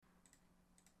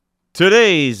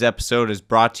Today's episode is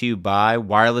brought to you by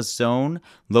Wireless Zone,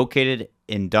 located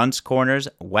in Dunn's Corners,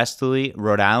 Westerly,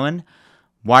 Rhode Island.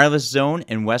 Wireless Zone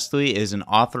in Westerly is an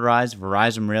authorized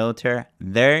Verizon realtor.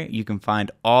 There you can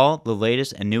find all the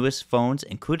latest and newest phones,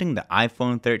 including the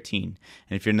iPhone 13.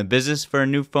 And if you're in the business for a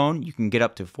new phone, you can get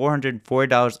up to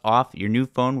 $440 off your new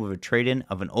phone with a trade-in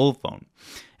of an old phone.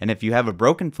 And if you have a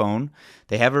broken phone,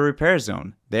 they have a repair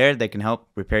zone. There they can help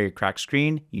repair your cracked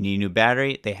screen. You need a new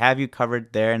battery. They have you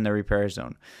covered there in the repair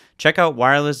zone. Check out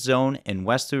Wireless Zone in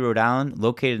Westerly, Rhode Island,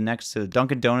 located next to the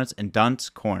Dunkin' Donuts in Dunn's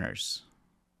Corners.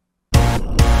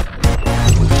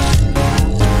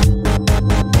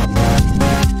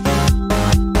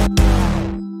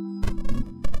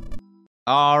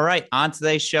 All right, on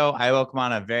today's show, I welcome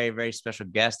on a very, very special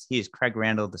guest. He is Craig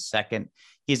Randall II.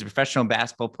 He's a professional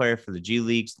basketball player for the G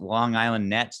League's Long Island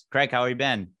Nets. Craig, how have you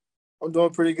been? I'm doing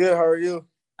pretty good. How are you?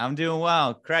 I'm doing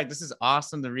well. Craig, this is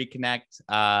awesome to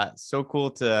reconnect. So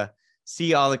cool to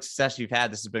see all the success you've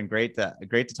had. This has been great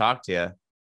to talk to you.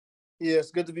 Yeah,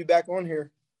 it's good to be back on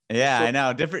here. Yeah, Sure. I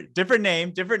know. Different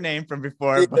name from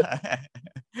before, Yeah.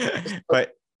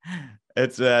 but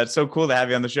it's so cool to have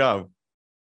you on the show.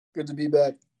 Good to be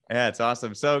back. Yeah, it's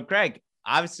awesome. So, Craig,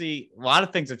 obviously, a lot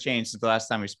of things have changed since the last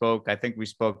time we spoke. I think we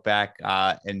spoke back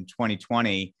in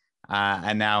 2020,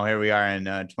 and now here we are in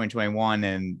 2021,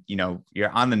 and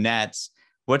you're on the Nets.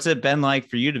 What's it been like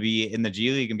for you to be in the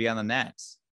G League and be on the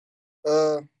Nets?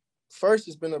 First,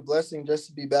 it's been a blessing just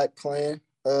to be back playing.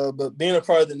 But being a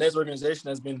part of the Nets organization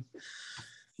has been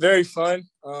very fun.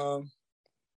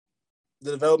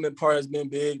 The development part has been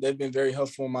big. They've been very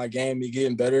helpful in my game, me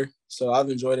getting better. So I've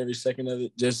enjoyed every second of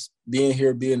it, just being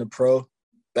here, being a pro,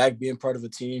 back being part of a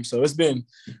team. So it's been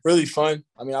really fun.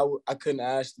 I mean, I couldn't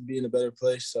ask to be in a better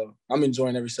place. So I'm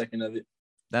enjoying every second of it.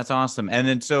 That's awesome. And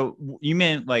then, so you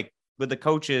meant like with the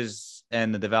coaches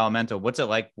and the developmental, what's it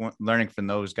like learning from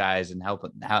those guys and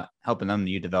helping them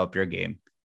you develop your game?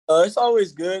 It's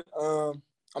always good.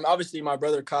 Obviously my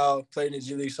brother Kyle played in the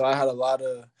G League, so I had a lot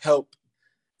of help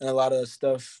and a lot of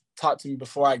stuff taught to me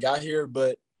before I got here.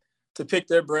 But to pick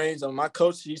their brains, my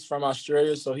coach, he's from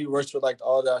Australia, so he works with like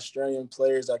all the Australian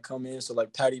players that come in, so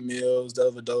like Patty Mills,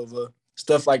 Dellavedova,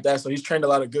 stuff like that. So he's trained a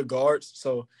lot of good guards.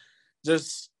 So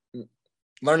just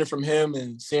learning from him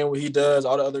and seeing what he does,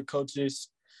 all the other coaches,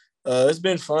 it's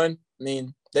been fun. I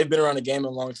mean, they've been around the game a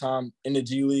long time in the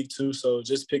G League too, so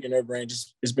just picking their brain,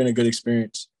 it's been a good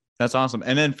experience. That's awesome.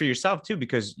 And then for yourself too,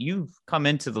 because you've come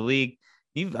into the league,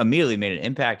 you've immediately made an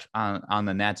impact on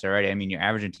the Nets already. I mean, you're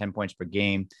averaging 10 points per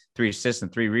game, 3 assists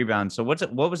and 3 rebounds. So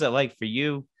what was it like for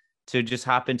you to just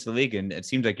hop into the league? And it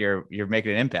seems like you're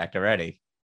making an impact already.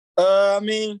 I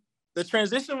mean, the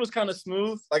transition was kind of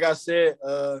smooth. Like I said,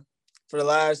 for the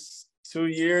last 2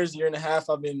 years, year and a half,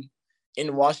 I've been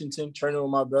in Washington training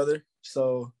with my brother.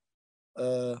 So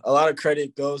a lot of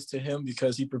credit goes to him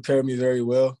because he prepared me very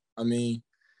well. I mean,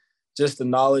 just the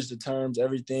knowledge, the terms,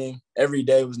 everything, every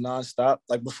day was nonstop.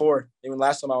 Like before, even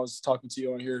last time I was talking to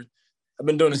you on here, I've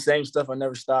been doing the same stuff. I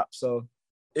never stopped. So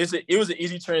it was an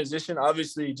easy transition.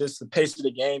 Obviously, just the pace of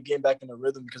the game, getting back in the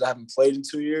rhythm because I haven't played in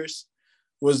 2 years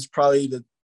was probably the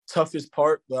toughest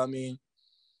part. But I mean,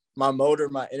 my motor,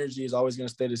 my energy is always going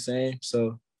to stay the same.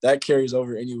 So that carries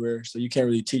over anywhere. So you can't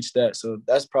really teach that. So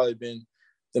that's probably been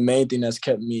the main thing that's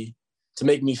kept me to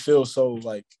make me feel so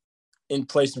like in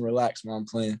place and relaxed when I'm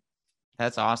playing.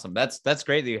 That's awesome. That's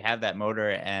great that you have that motor.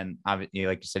 And obviously,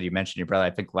 like you said, you mentioned your brother. I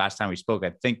think last time we spoke,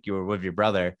 I think you were with your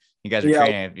brother. You guys were Yeah.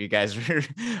 training. You guys were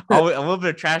a little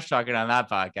bit of trash talking on that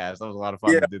podcast. That was a lot of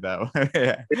fun to do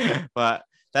that. Yeah. But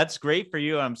that's great for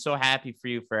you. I'm so happy for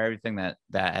you for everything that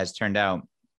has turned out.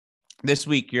 This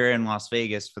week, you're in Las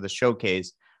Vegas for the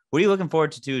showcase. What are you looking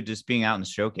forward to just being out in the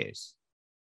showcase?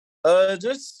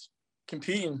 Just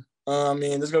competing. I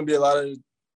mean, there's gonna be a lot of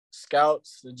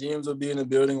scouts. The GMs will be in the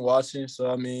building watching. So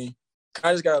I mean,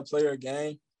 kind of just gotta play our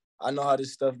game. I know how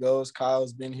this stuff goes.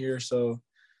 Kyle's been here, so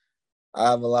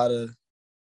I have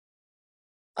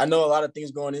I know a lot of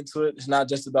things going into it. It's not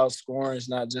just about scoring. It's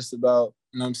not just about,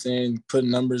 what I'm saying,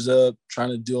 putting numbers up,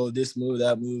 trying to do all this move,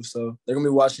 that move. So they're gonna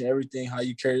be watching everything, how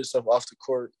you carry yourself off the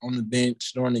court, on the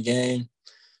bench, during the game.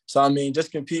 So I mean,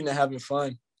 just competing and having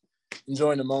fun,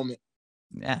 enjoying the moment.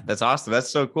 Yeah, that's awesome. That's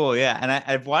so cool. Yeah. And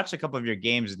I've watched a couple of your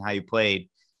games and how you played,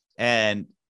 and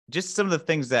just some of the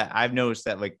things that I've noticed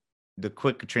that like the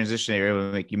quick transition you're able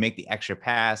to make, you make the extra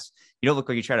pass. You don't look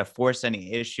like you try to force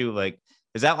any issue. Like,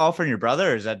 is that all from your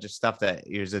brother, or is that just stuff that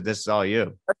this is all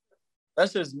you?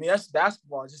 That's just me. That's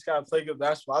basketball. I just gotta play good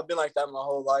basketball. I've been like that my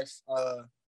whole life.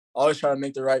 Always try to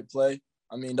make the right play.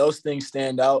 I mean, those things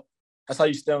stand out. That's how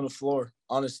you stay on the floor,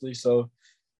 honestly. So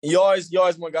You always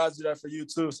want guys to do that for you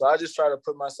too. So I just try to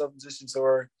put myself in position to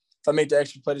where if I make the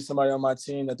extra play to somebody on my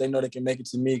team, that they know they can make it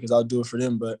to me because I'll do it for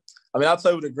them. But I mean, I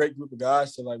play with a great group of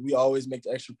guys, so like we always make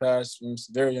the extra pass, and it's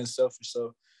very unselfish.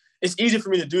 So it's easy for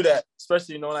me to do that,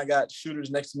 especially when I got shooters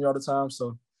next to me all the time.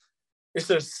 So it's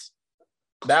just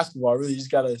basketball. Really, you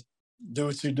just gotta do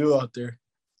what you do out there.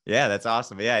 Yeah, that's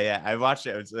awesome. Yeah, yeah. I watched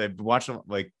it. I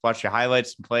watched your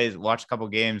highlights and plays, watched a couple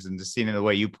games, and just seeing the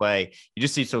way you play, you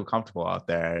just seem so comfortable out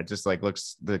there. It just like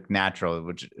looks natural,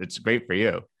 which it's great for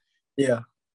you. Yeah,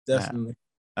 Yeah, definitely.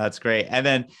 that's great. And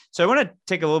then, so I want to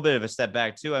take a little bit of a step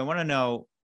back too. I want to know,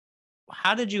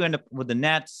 how did you end up with the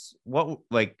Nets? What,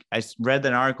 like, read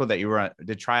an article that you were on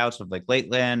the tryouts of like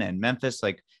Lakeland and Memphis.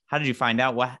 Like, how did you find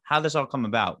out how this all come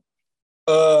about?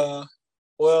 Uh,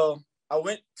 well, I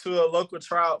went to a local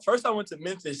tryout. First, I went to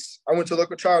Memphis. I went to a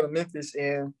local tryout in Memphis,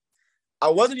 and I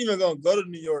wasn't even going to go to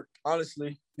New York,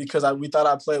 honestly, because we thought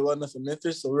I played well enough in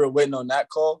Memphis, so we were waiting on that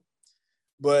call.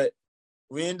 But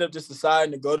we ended up just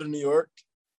deciding to go to New York,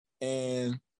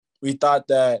 and we thought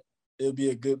that it would be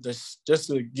a good just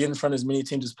to get in front of as many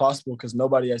teams as possible because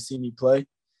nobody had seen me play.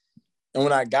 And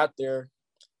when I got there,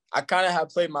 I kind of had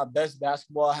played my best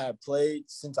basketball I had played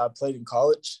since I played in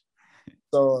college.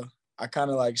 So I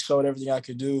kind of like showed everything I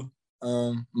could do,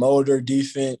 motor,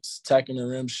 defense, attacking the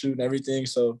rim, shooting, everything.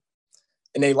 So,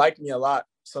 and they liked me a lot.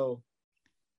 So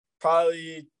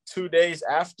probably 2 days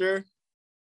after,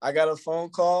 I got a phone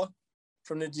call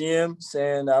from the GM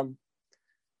saying I'm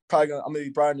gonna be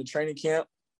brought into training camp.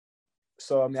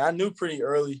 So I mean, I knew pretty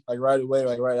early, like right away,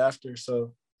 like right after.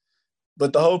 So,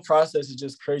 but the whole process is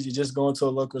just crazy. Just going to a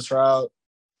local trial.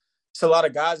 It's a lot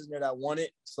of guys in there that want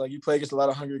it. So like you play against a lot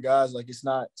of hungry guys. Like it's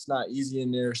not easy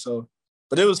in there. So,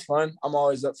 but it was fun. I'm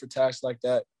always up for tasks like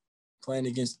that, playing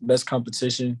against the best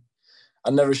competition. I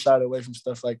never shied away from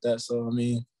stuff like that. So I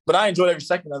mean, but I enjoyed every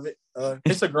second of it.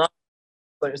 It's a grind.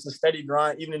 Like it's a steady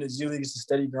grind. Even in the G League, it's a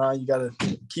steady grind. You gotta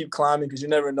keep climbing because you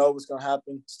never know what's gonna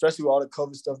happen, especially with all the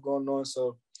COVID stuff going on.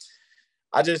 So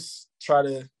I just try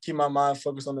to keep my mind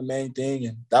focused on the main thing,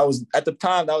 and that was at the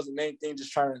time that was the main thing.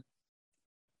 Just trying to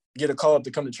get a call up to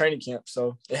come to training camp.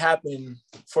 So it happened.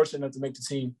 Fortunate enough to make the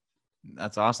team.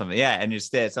 That's awesome. Yeah, and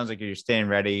it sounds like you're staying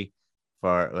ready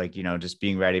for, like, just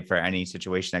being ready for any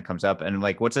situation that comes up. And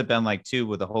like, what's it been like too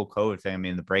with the whole COVID thing? I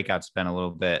mean, the breakout's been a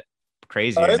little bit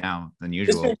crazier now than It's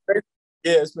been usual. crazy.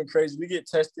 Yeah, it's been crazy. We get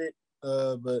tested,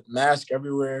 but mask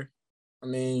everywhere. I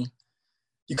mean,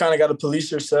 you kind of got to police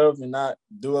yourself and not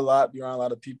do a lot, be around a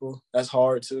lot of people. That's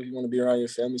hard too. You want to be around your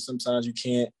family. Sometimes you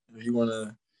can't. If you want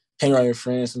to hang around your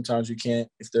friends, sometimes you can't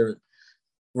if they're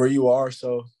where you are.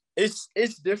 So it's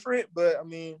different, but I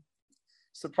mean,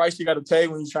 it's the price you got to pay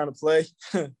when you're trying to play.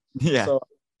 Yeah. So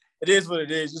it is what it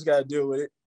is. You just got to deal with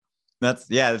it. That's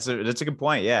a good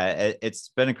point. Yeah, it's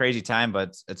been a crazy time,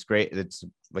 but it's great. It's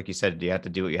like you said, you have to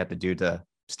do what you have to do to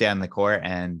stay on the court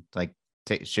and like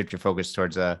shift your focus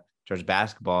towards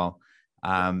basketball.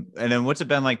 And then what's it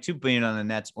been like to being on the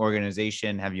Nets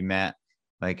organization? Have you met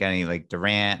like any like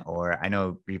Durant, or I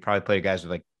know you probably played guys with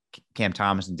like Cam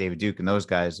Thomas and David Duke and those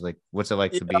guys. Like, what's it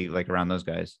like to Yeah, be like around those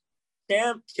guys?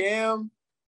 Cam,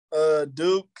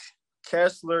 Duke,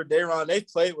 Kessler, Dayron, they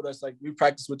played with us. Like we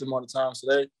practice with them all the time,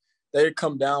 so they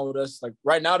come down with us. Like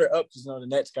right now they're up because the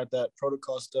Nets got that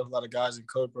protocol stuff. A lot of guys in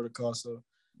code protocol, so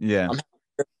Yeah. I'm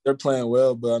happy they're playing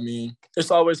well. But I mean, it's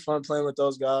always fun playing with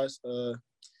those guys.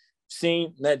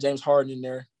 Seen met James Harden in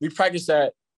there. We practiced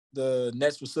at the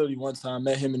Nets facility one time.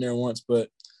 Met him in there once, but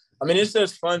I mean, it's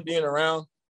just fun being around.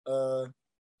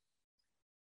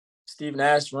 Steve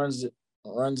Nash runs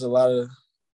a lot of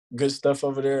good stuff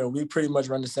over there, and we pretty much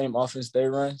run the same offense they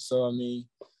run. So I mean,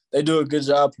 they do a good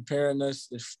job preparing us.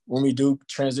 If when we do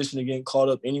transition to getting called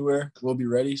up anywhere, we'll be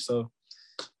ready. So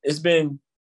it's been,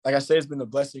 like I say, it's been a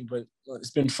blessing, but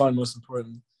it's been fun most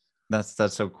importantly. That's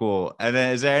so cool. And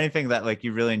then is there anything that like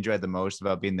you really enjoyed the most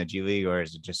about being in the G League, or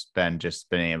has it just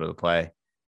being able to play?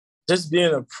 Just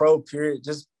being a pro, period.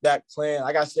 Just back playing.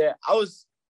 Like I said, I was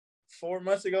 4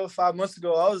 months ago, 5 months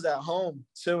ago, I was at home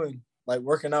chilling, like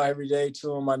working out every day,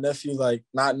 chilling with my nephew, like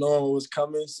not knowing what was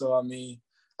coming. So I mean,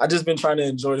 I just been trying to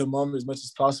enjoy the moment as much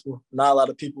as possible. Not a lot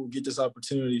of people get this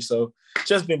opportunity, so it's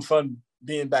just been fun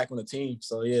being back on the team.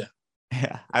 So yeah.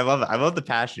 Yeah, I love it. I love the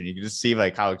passion. You can just see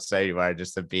like how excited you are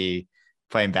just to be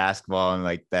playing basketball, and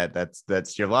like that's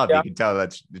your love. Yeah, You can tell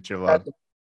that's your love.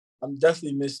 I'm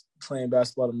definitely miss playing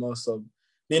basketball the most. So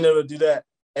being able to do that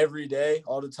every day,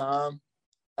 all the time,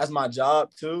 that's my job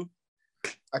too.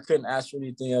 I couldn't ask for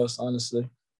anything else, honestly.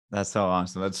 That's so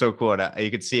awesome. That's so cool. You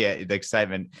could see it, the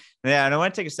excitement. Yeah, and I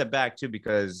want to take a step back too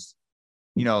because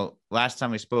last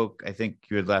time we spoke, I think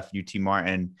you had left UT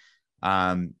Martin.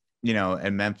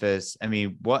 in Memphis. I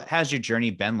mean, what has your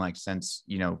journey been like since,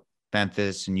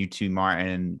 Memphis and UT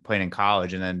Martin playing in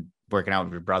college and then working out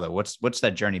with your brother? What's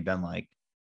that journey been like?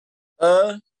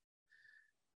 Uh,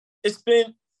 it's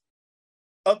been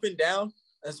up and down.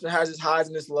 It has its highs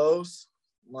and its lows.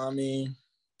 I mean,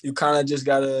 you kind of just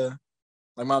gotta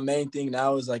like my main thing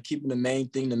now is like keeping the main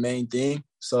thing the main thing.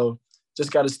 So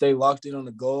just gotta stay locked in on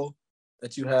the goal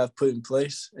that you have put in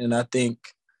place, and I think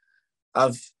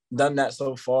I've done that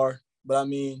so far. But I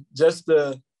mean, just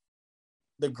the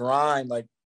grind, like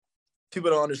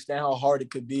people don't understand how hard it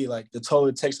could be. Like the toll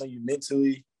it takes on you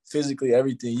mentally, physically,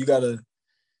 everything. You gotta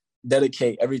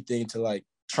dedicate everything to like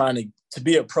trying to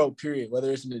be a pro, period,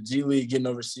 whether it's in the G League, getting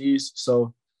overseas.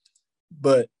 So,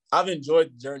 but I've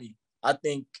enjoyed the journey. I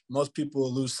think most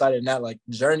people lose sight of that. Like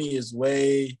journey is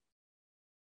way,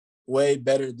 way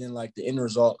better than like the end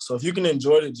result. So if you can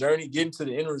enjoy the journey, getting to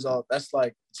the end result, that's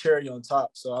like cherry on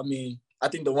top. So I mean, I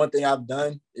think the one thing I've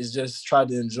done is just try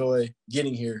to enjoy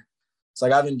getting here. It's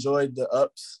like I've enjoyed the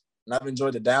ups and I've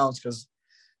enjoyed the downs because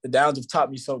the downs have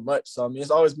taught me so much. So I mean,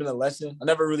 it's always been a lesson. I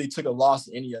never really took a loss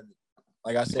in any of it.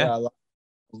 Like I said, Yeah. I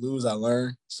lose, I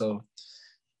learn. So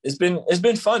it's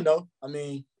been fun though. I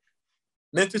mean,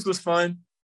 Memphis was fun.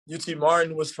 UT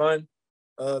Martin was fun.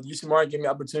 UT Martin gave me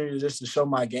opportunity just to show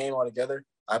my game altogether.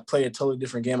 I played a totally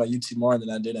different game at UT Martin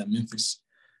than I did at Memphis.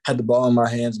 Had the ball in my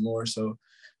hands more. So,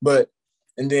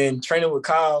 and then training with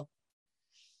Kyle,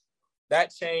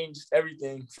 that changed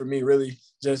everything for me. Really,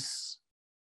 just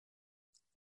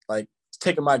like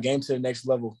taking my game to the next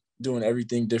level, doing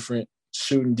everything different,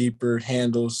 shooting deeper,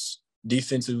 handles,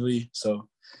 defensively. So,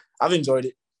 I've enjoyed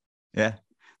it. Yeah.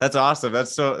 That's awesome.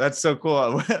 That's so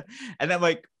cool. And then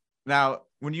like now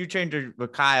when you trained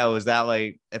with Kyle, is that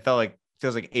like it felt like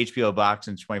feels like HBO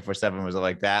boxing 24/7? Was it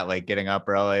like that? Like getting up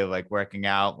early, like working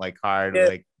out like hard, Yeah.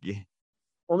 like yeah.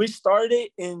 When we started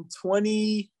in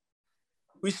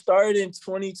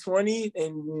 2020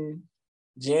 in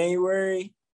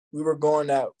January. We were going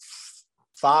at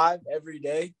 5 every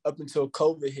day up until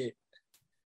COVID hit.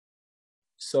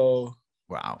 So,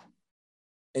 Wow.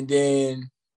 and then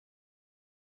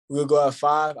we'll go at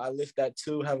 5. I lift at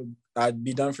 2, I'd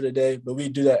be done for the day, but we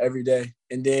do that every day.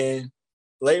 And then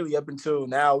lately, up until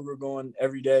now, we were going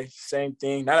every day, same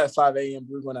thing. Not at 5 a.m.,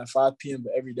 we were going at 5 p.m.,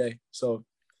 but every day. So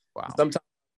Wow. sometimes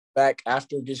back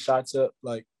after get shots up,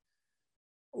 like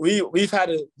we've had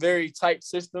a very tight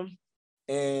system,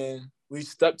 and we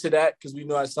stuck to that because we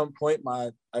knew at some point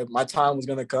my time was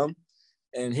gonna come,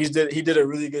 and he did a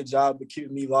really good job of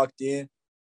keeping me locked in.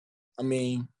 I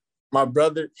mean, my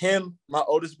brother, my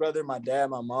oldest brother, my dad,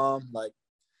 my mom, like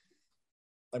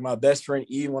my best friend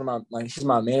E, one of he's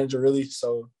my manager really.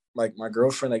 So like my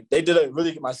girlfriend, like they did a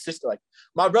really good. My sister, like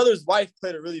my brother's wife,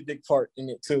 played a really big part in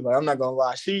it too. Like I'm not gonna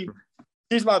lie,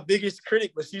 she's my biggest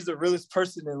critic, but she's the realest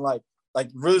person and like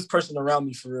realest person around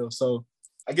me for real. So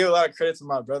I give a lot of credit to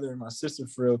my brother and my sister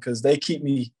for real because they keep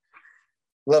me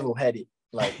level headed,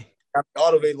 like I'm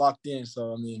all the way locked in.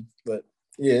 So I mean, but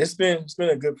yeah, it's been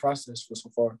a good process for so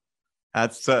far.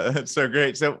 That's so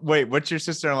great. So wait, what's your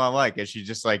sister-in-law like? Is she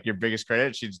just like your biggest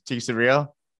credit? She just takes it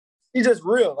real? She's just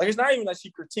real. Like it's not even like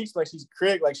she critiques, like she's a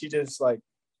critic, like she just like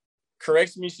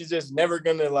corrects me. She's never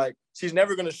gonna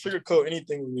sugarcoat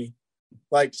anything with me.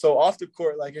 Like so off the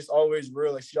court, like it's always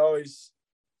real. Like she always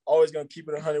gonna keep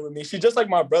it 100 with me. She's just like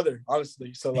my brother,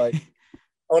 honestly. So like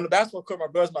on the basketball court, my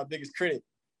brother's my biggest critic.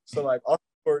 So like off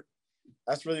the court,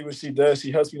 that's really what she does.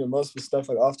 She helps me the most with stuff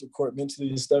like off the court mentally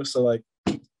and stuff. So like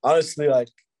honestly, like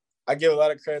I give a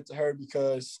lot of credit to her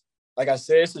because like I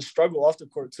said, it's a struggle off the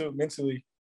court too, mentally.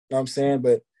 You know what I'm saying?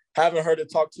 But having her to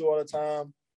talk to all the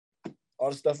time, all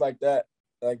the stuff like that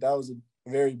was a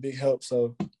very big help.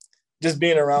 So just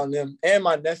being around them and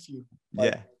my nephew,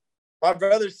 like Yeah. my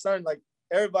brother's son, like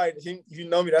everybody, if you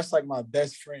know me, that's like my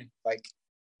best friend. Like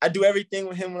I do everything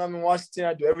with him when I'm in Washington.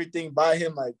 I do everything by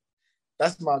him. Like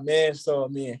that's my man. So I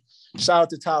mean, shout out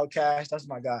to Tyler Cash. That's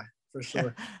my guy for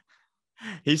sure.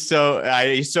 He's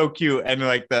so cute. And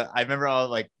like I remember all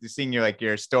like seeing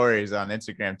your stories on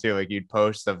Instagram too. Like you'd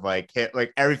post of like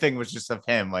like everything was just of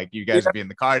him. Like you guys would be in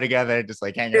the car together, just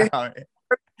like hanging out.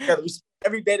 Together. We spent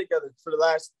every day together for the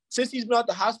last since he's been out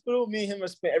the hospital. Me and him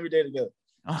have spent every day together.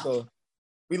 So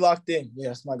we locked in. Yeah,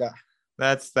 that's my guy.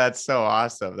 That's so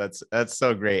awesome. That's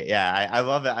so great. Yeah, I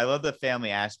love it. I love the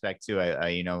family aspect too.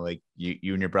 Like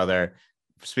you and your brother.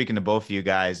 Speaking to both of you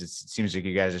guys, it seems like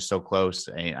you guys are so close.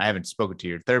 I haven't spoken to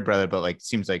your third brother, but like it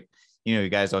seems like you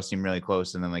guys all seem really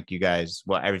close. And then like you guys,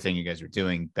 well, everything you guys were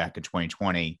doing back in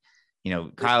 2020,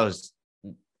 Kyle is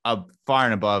far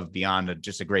and above beyond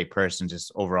just a great person.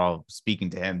 Just overall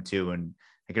speaking to him too, and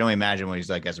I can only imagine what he's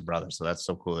like as a brother. So that's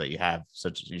so cool that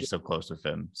you're so close with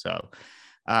him. So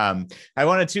I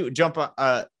wanted to jump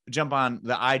on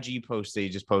the IG post that you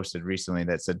just posted recently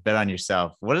that said bet on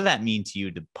yourself. What does that mean to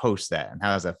you to post that, and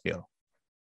how does that feel?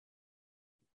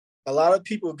 A lot of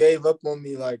people gave up on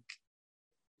me like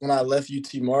when I left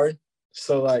UT Martin.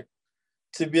 So like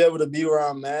to be able to be where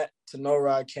I'm at, to know where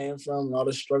I came from and all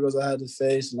the struggles I had to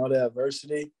face and all the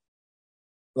adversity,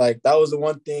 like that was the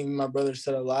one thing my brother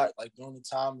said a lot, like during the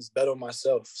time, is bet on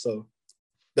myself. So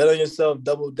bet on yourself,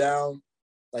 double down,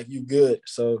 like you good.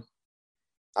 So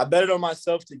I betted on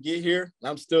myself to get here, and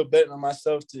I'm still betting on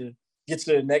myself to get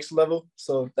to the next level.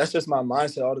 So that's just my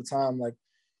mindset all the time. Like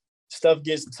stuff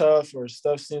gets tough or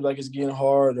stuff seems like it's getting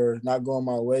hard or not going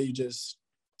my way, you just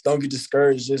don't get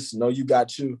discouraged. Just know you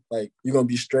got you. Like you're gonna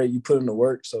be straight. You put in the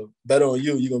work. So bet on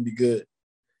you. You're gonna be good.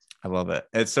 I love it.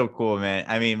 It's so cool, man.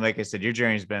 I mean, like I said, your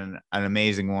journey's been an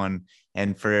amazing one.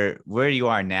 And for where you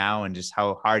are now and just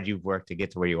how hard you've worked to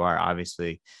get to where you are,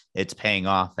 obviously it's paying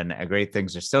off, and great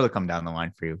things are still to come down the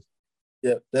line for you.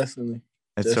 Yeah, definitely.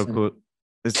 It's so cool.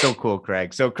 It's so cool,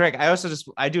 Craig. So Craig,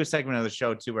 I do a segment of the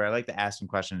show too, where I like to ask some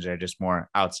questions that are just more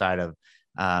outside of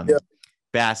Yeah.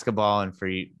 basketball, and for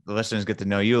you, the listeners get to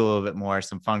know you a little bit more,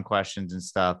 some fun questions and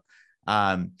stuff.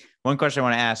 One question I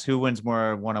want to ask: who wins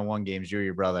more one-on-one games, you or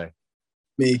your brother?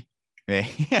 Me.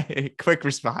 Quick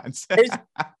response.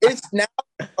 It's now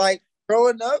like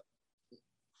growing up,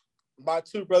 my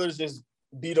two brothers just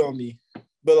beat on me.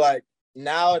 But like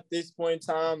now at this point in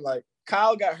time, like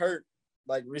Kyle got hurt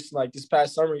like recently, like this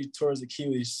past summer, he tore his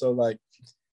Achilles. So like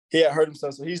he had hurt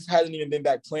himself. So he hasn't even been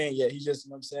back playing yet. He just, you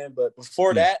know what I'm saying? But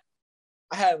before that,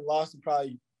 I hadn't lost in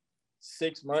probably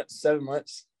 6 months, 7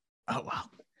 months. Oh, wow.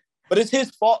 But it's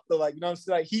his fault though. Like, you know what I'm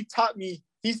saying? Like he taught me,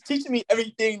 he's teaching me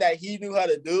everything that he knew how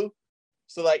to do.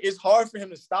 So like it's hard for him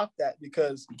to stop that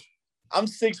because I'm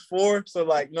 6'4". So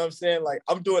like, you know what I'm saying? Like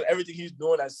I'm doing everything he's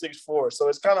doing at 6'4". So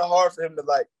it's kind of hard for him to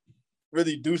like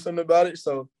really do something about it.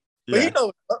 So but he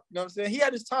knows, you know what I'm saying? He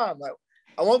had his time. Like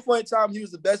at one point in time, he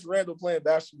was the best Randall playing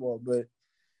basketball, but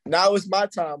now it's my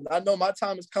time. I know my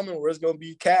time is coming where it's gonna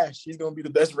be Cash. He's gonna be the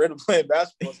best Randall playing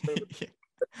basketball.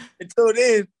 Until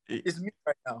then, it's me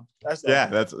right now.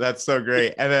 That's so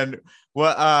great. And then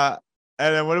what about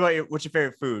what's your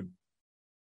favorite food?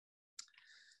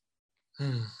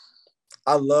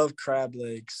 I love crab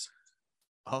legs.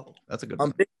 Oh, that's a good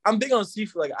one. I'm big on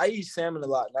seafood. Like I eat salmon a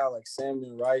lot now, like salmon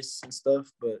and rice and stuff,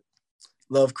 but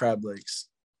love crab legs.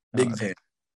 Big fan.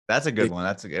 That's a good one.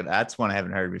 That's one I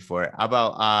haven't heard before. How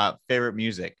about favorite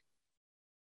music?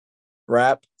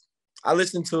 Rap. I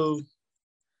listen to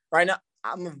right now.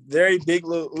 I'm a very big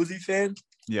Lil Uzi fan.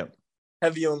 Yep.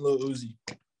 Heavy on Lil Uzi.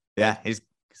 Yeah, he's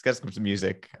got some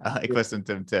music. I like listening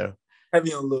to him too.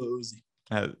 Heavy on Lil Uzi.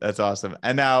 That's awesome.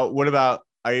 And now, what about,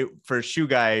 are you for a shoe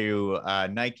guy? Are you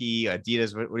Nike,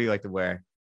 Adidas? What do you like to wear?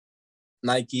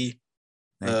 Nike.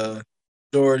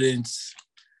 Jordans.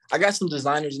 I got some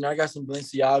designers, I got some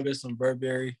Balenciaga, some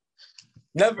Burberry.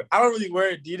 I don't really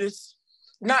wear Adidas.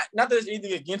 Not that there's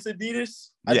anything against Adidas.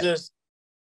 Yeah.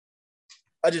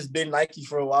 I just been Nike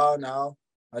for a while now.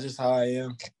 That's just how I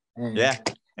am. Yeah.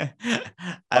 And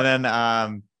then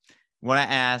want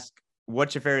to ask,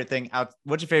 what's your favorite thing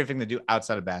to do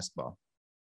outside of basketball?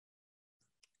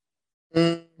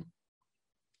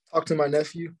 Talk to my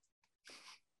nephew.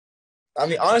 I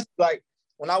mean, honestly, like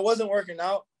when I wasn't working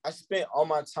out, I spent all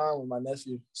my time with my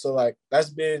nephew. So like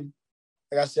that's been,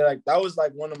 like I said, like that was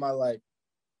like one of my like,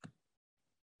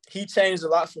 he changed a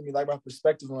lot for me, like my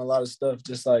perspective on a lot of stuff.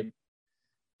 Just like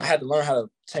I had to learn how to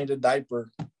change a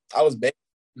diaper. I was baby,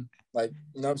 like,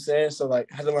 you know what I'm saying? So like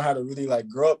I had to learn how to really like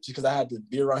grow up just because I had to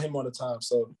be around him all the time.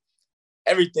 So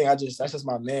everything, that's just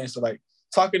my man. So like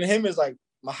talking to him is like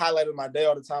my highlight of my day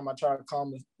all the time. I try to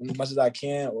calm him as much as I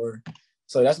can,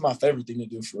 so that's my favorite thing to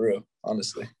do for real,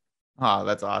 honestly. Oh,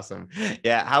 that's awesome.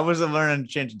 Yeah. How was it learning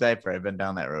to change a diaper? I've been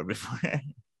down that road before.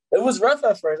 It was rough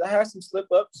at first. I had some slip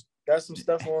ups, got some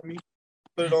stuff on me,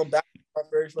 put it on back my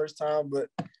very first time. But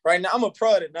right now I'm a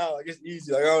pro at it now. Like it's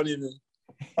easy. Like I don't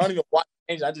even watch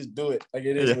change. I just do it. Like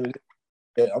it is what it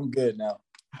is. Yeah, I'm good now.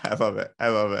 I love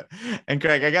it. And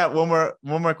Craig, I got one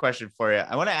more question for you.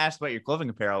 I want to ask about your clothing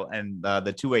apparel and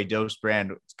the two-way dose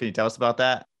brand. Can you tell us about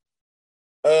that?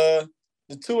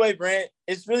 The two-way brand,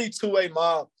 it's really two-way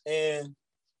mob. And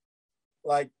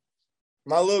like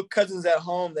my little cousins at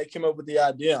home, they came up with the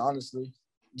idea, honestly,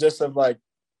 just of like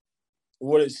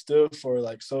what it stood for.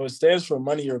 Like, so it stands for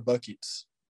money or buckets,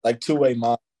 like two-way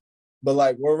mob. But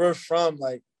like where we're from,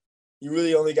 like you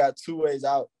really only got two ways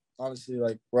out, honestly,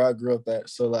 like where I grew up at.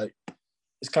 So like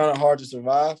it's kind of hard to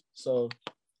survive. So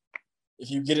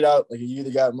if you get it out, like you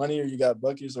either got money or you got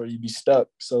buckets or you be stuck.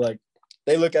 So like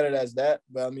they look at it as that.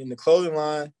 But I mean, the clothing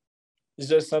line is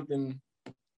just something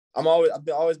I've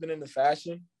always been into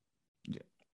fashion.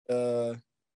 I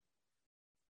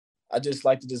just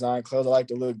like to design clothes. I like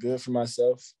to look good for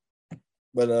myself.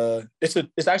 But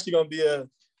it's actually gonna be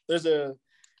there's a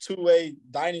two-way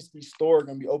dynasty store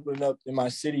gonna be opening up in my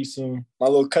city soon. My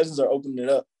little cousins are opening it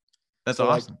up. That's so,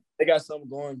 awesome. Like, they got something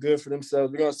going good for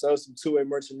themselves. We're gonna sell some two-way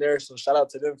merch in there. So shout out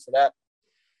to them for that.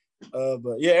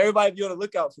 But yeah, everybody be on the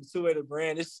lookout for two-way the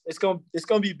brand. It's gonna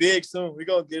be big soon. We're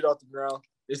gonna get it off the ground.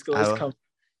 It's coming.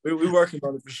 We're working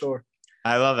on it for sure.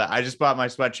 I love it. I just bought my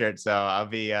sweatshirt, so I'll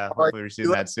be hopefully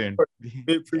receiving that soon.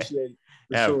 We appreciate it.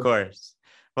 Yeah, sure. Of course.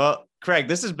 Well, Craig,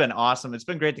 this has been awesome. It's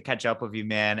been great to catch up with you,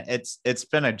 man. It's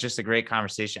been just a great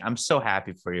conversation. I'm so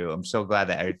happy for you. I'm so glad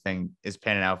that everything is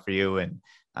panning out for you, and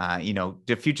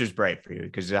the future's bright for you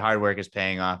because the hard work is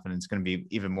paying off, and it's going to be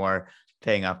even more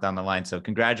paying off down the line. So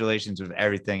congratulations with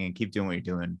everything, and keep doing what you're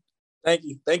doing. Thank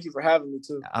you for having me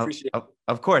too. Appreciate it.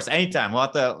 Of course, anytime. We'll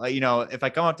have to, if I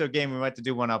come up to a game, we might have to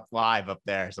do one up live up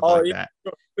there, something like that.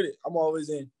 Sure. I'm always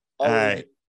in. All right.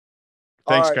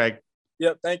 Thanks, Craig.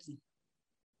 Yep. Thank you.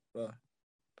 Bye.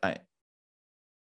 Bye.